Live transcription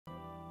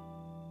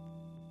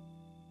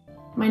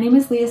My name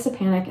is Lia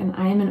Sepanek and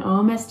I am an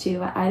OMS II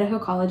at Idaho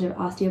College of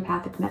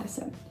Osteopathic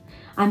Medicine.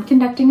 I'm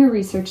conducting a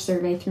research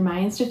survey through my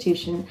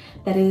institution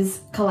that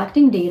is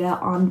collecting data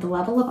on the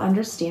level of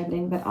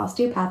understanding that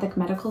osteopathic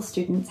medical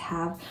students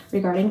have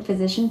regarding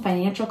physician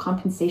financial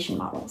compensation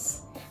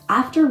models.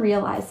 After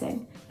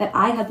realizing that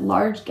I had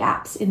large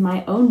gaps in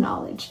my own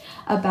knowledge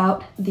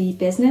about the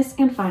business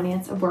and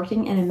finance of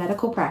working in a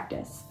medical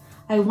practice,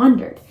 I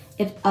wondered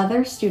if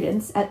other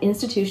students at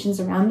institutions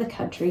around the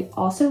country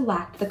also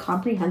lacked the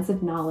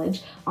comprehensive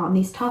knowledge on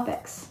these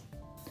topics.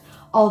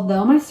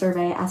 Although my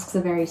survey asks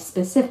a very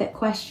specific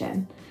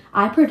question,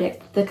 I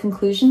predict the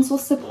conclusions will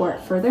support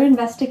further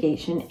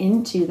investigation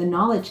into the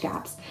knowledge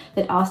gaps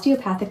that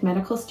osteopathic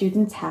medical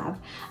students have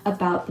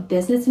about the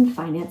business and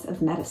finance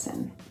of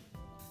medicine.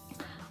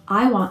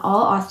 I want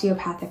all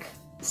osteopathic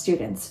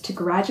students to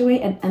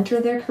graduate and enter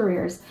their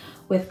careers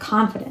with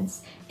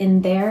confidence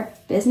in their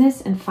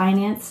business and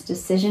finance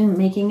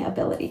decision-making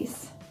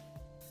abilities.